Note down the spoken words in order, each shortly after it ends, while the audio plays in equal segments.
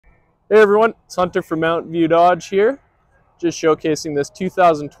Hey everyone, it's Hunter from Mountain View Dodge here, just showcasing this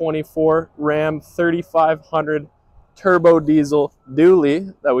 2024 Ram 3500 turbo diesel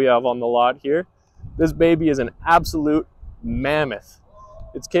dually that we have on the lot here. This baby is an absolute mammoth.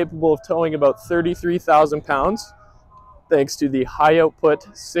 It's capable of towing about 33,000 pounds thanks to the high output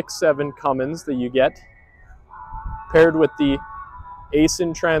 6.7 Cummins that you get, paired with the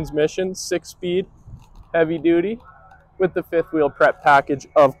ASIN transmission, 6-speed heavy duty, with the 5th wheel prep package,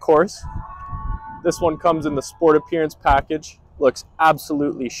 of course. This one comes in the sport appearance package, looks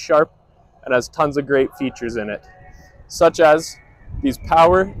absolutely sharp, and has tons of great features in it, such as these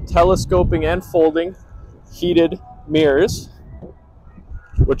power, telescoping, and folding heated mirrors,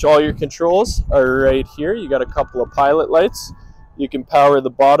 which all your controls are right here. You got a couple of pilot lights. You can power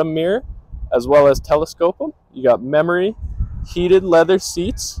the bottom mirror as well as telescope them. You got memory heated leather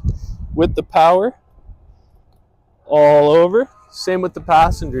seats with the power all over. Same with the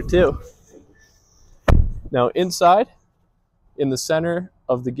passenger too. Now inside, in the center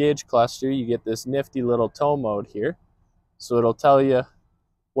of the gauge cluster, you get this nifty little tow mode here. So it'll tell you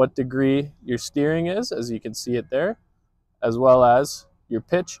what degree your steering is, as you can see it there, as well as your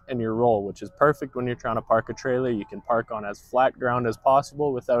pitch and your roll, which is perfect when you're trying to park a trailer. You can park on as flat ground as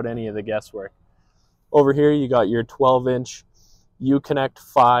possible without any of the guesswork. Over here, you got your 12-inch Uconnect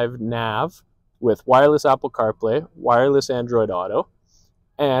 5 nav with wireless Apple CarPlay, wireless Android Auto,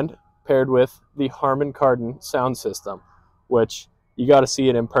 and paired with the Harman Kardon sound system, which you got to see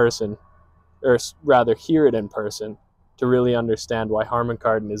it in person, or rather hear it in person, to really understand why Harman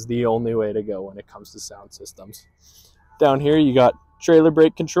Kardon is the only way to go when it comes to sound systems. Down here you got trailer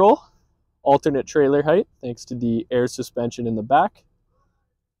brake control, alternate trailer height thanks to the air suspension in the back,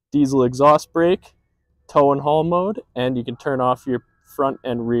 diesel exhaust brake, tow and haul mode, and you can turn off your front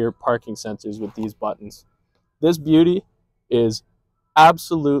and rear parking sensors with these buttons. This beauty is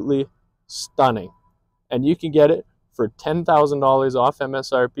absolutely stunning, and you can get it for $10,000 off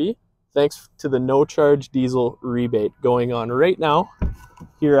MSRP thanks to the no charge diesel rebate going on right now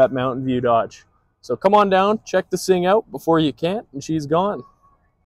here at Mountain View Dodge. So come on down, check this thing out before you can't and she's gone.